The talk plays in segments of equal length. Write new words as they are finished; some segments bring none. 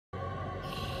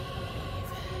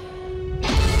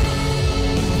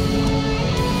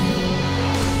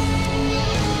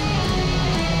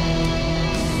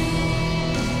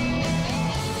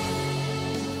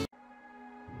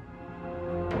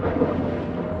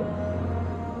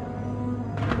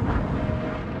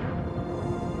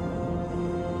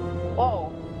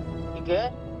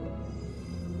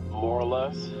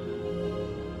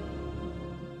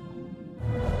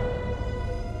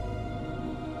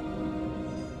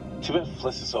Too bad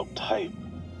Fliss is so uptight.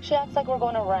 She acts like we're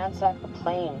going to ransack the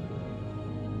plane.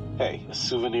 Hey, a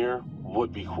souvenir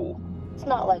would be cool. It's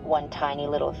not like one tiny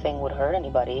little thing would hurt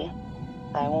anybody.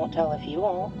 I won't tell if you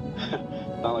won't.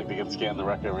 Not like they can scan the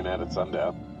wreck every night at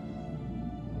sundown.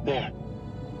 There.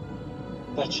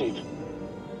 That shape.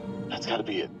 That's gotta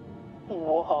be it.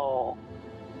 Whoa.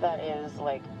 That is,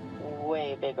 like,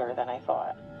 way bigger than I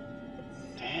thought.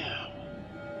 Damn.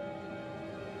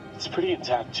 It's pretty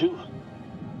intact, too.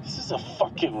 This is a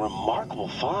fucking remarkable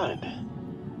find.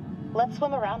 Let's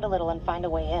swim around a little and find a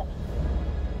way in.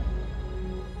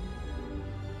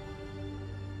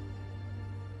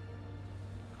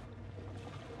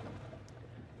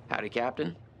 Howdy,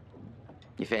 Captain.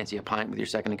 You fancy a pint with your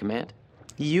second in command?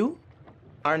 You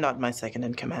are not my second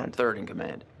in command. Third in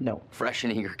command. No. Fresh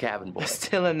and eager cabin boy.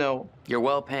 Still a no. Your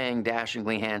well-paying,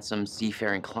 dashingly handsome,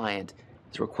 seafaring client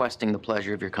is requesting the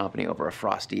pleasure of your company over a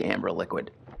frosty amber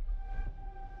liquid.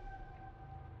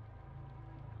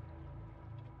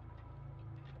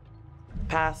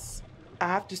 Pass. I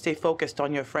have to stay focused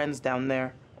on your friends down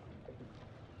there.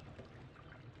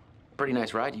 Pretty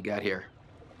nice ride you got here.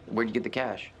 Where'd you get the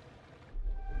cash?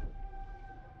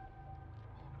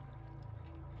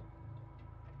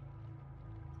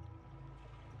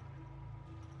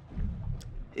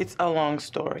 It's a long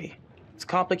story. It's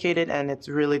complicated and it's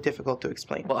really difficult to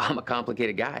explain. Well, I'm a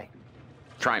complicated guy.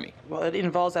 Try me. Well, it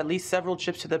involves at least several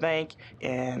trips to the bank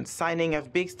and signing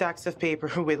of big stacks of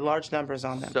paper with large numbers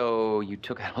on them. So you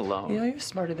took out a loan? You know, you're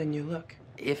smarter than you look.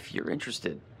 If you're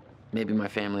interested, maybe my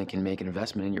family can make an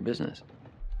investment in your business.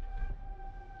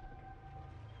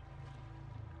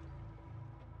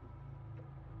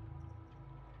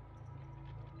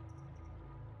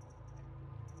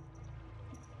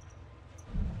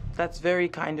 That's very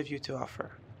kind of you to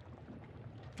offer.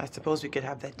 I suppose we could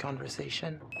have that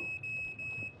conversation.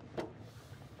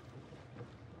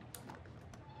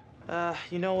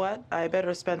 You know what? I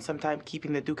better spend some time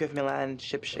keeping the Duke of Milan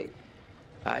shipshape.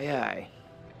 Aye, aye.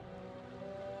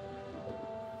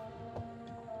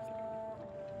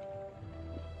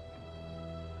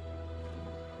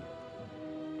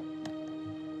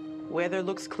 Weather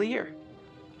looks clear.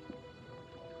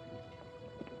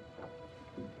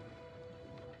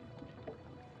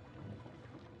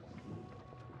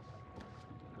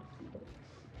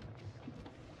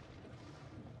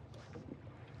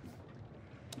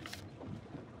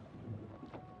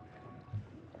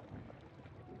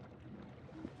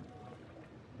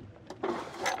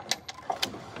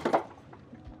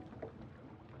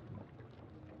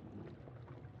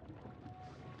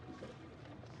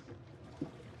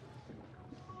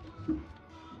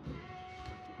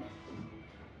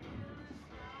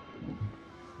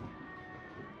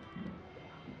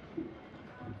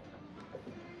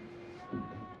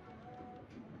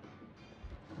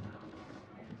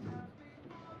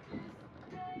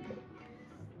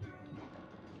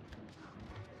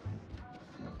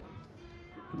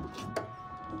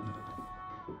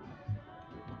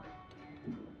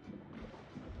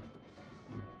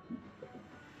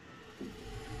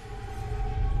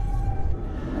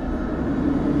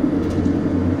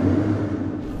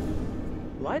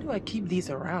 Why do I keep these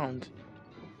around?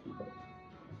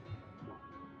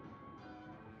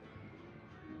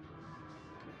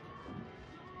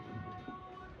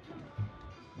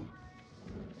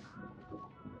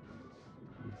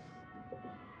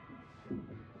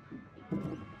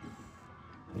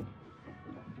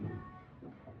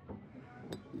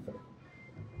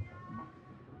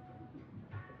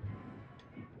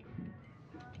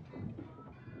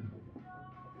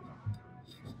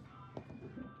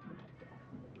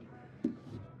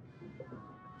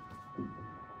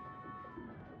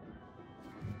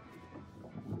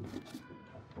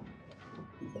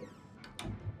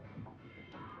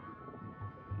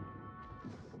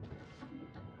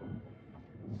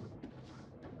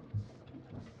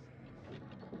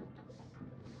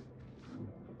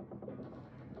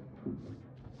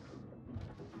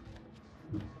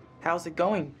 How's it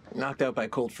going? Knocked out by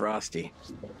cold frosty.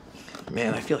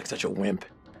 Man, I feel like such a wimp.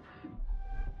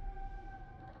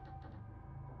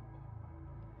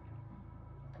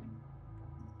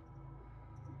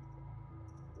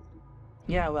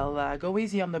 Yeah, well, go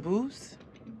easy on the booze.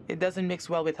 It doesn't mix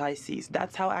well with high seas.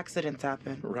 That's how accidents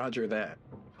happen. Roger that.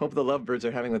 Hope the lovebirds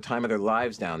are having the time of their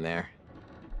lives down there.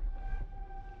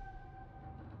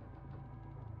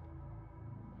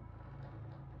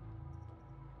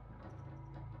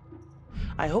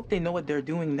 I hope they know what they're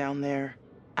doing down there.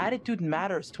 Attitude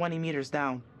matters 20 meters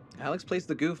down. Alex plays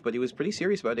the goof, but he was pretty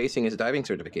serious about acing his diving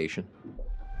certification.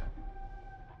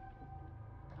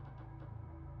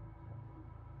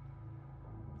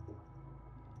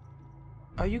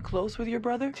 Are you close with your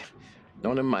brother?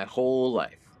 Known him my whole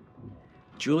life.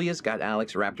 Julia's got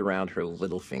Alex wrapped around her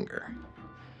little finger.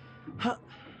 Huh.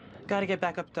 Gotta get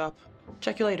back up top.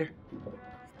 Check you later.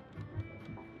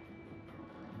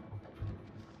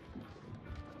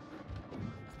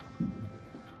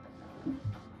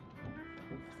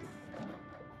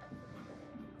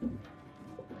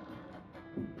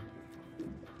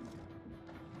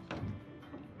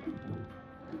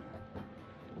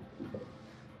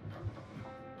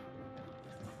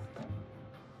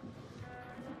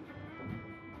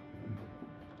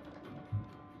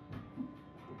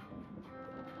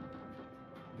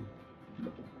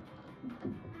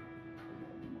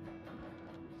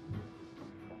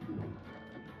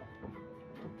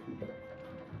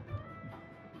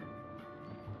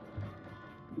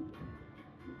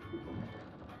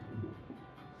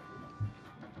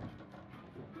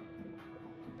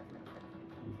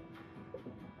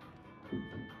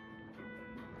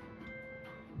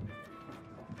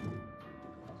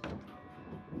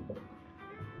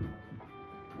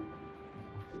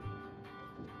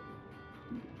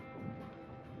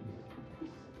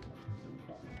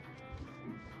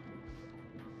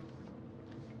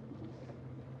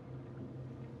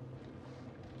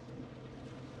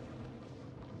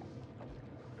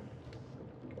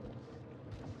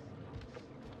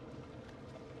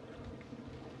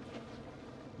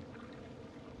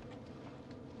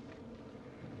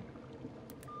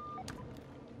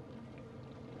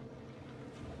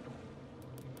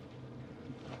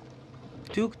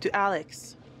 Duke to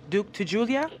Alex. Duke to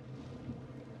Julia?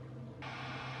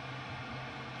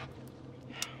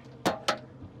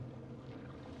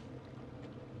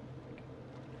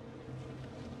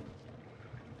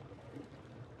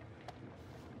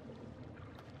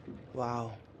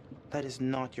 Wow, that is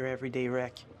not your everyday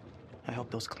wreck. I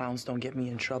hope those clowns don't get me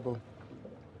in trouble.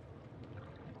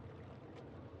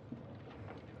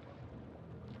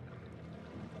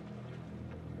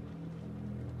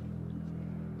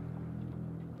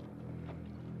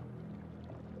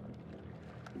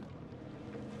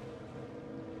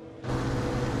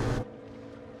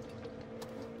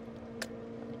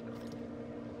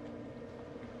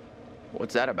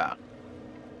 What's that about?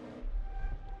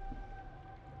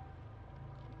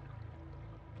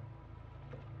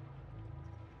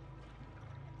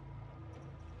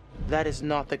 That is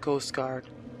not the Coast Guard,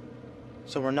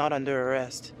 so we're not under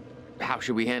arrest. How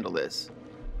should we handle this?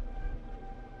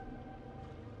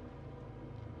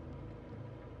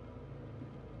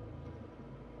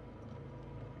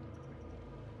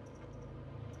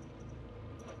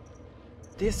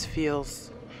 This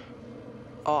feels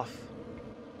off.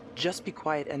 Just be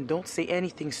quiet and don't say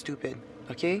anything stupid,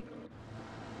 okay?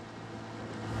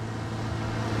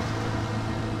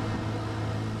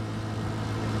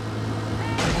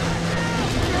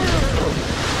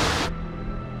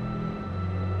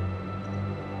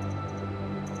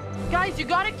 Guys, you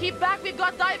gotta keep back. We've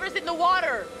got divers in the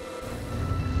water.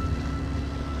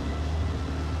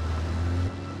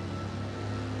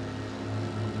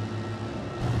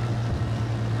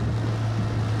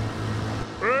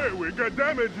 Hey, we got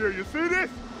damage here. You see this?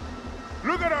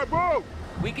 Look at our boat.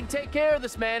 We can take care of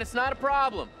this, man. It's not a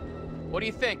problem. What do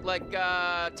you think? Like,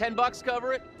 $10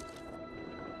 cover it?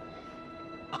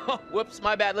 Oh, whoops,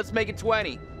 my bad. Let's make it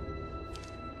 20.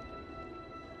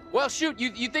 Well, shoot,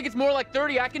 you think it's more like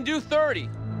 30? I can do 30.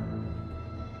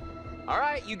 All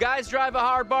right, you guys drive a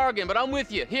hard bargain, but I'm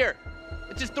with you. Here,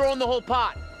 let's just throw in the whole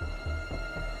pot.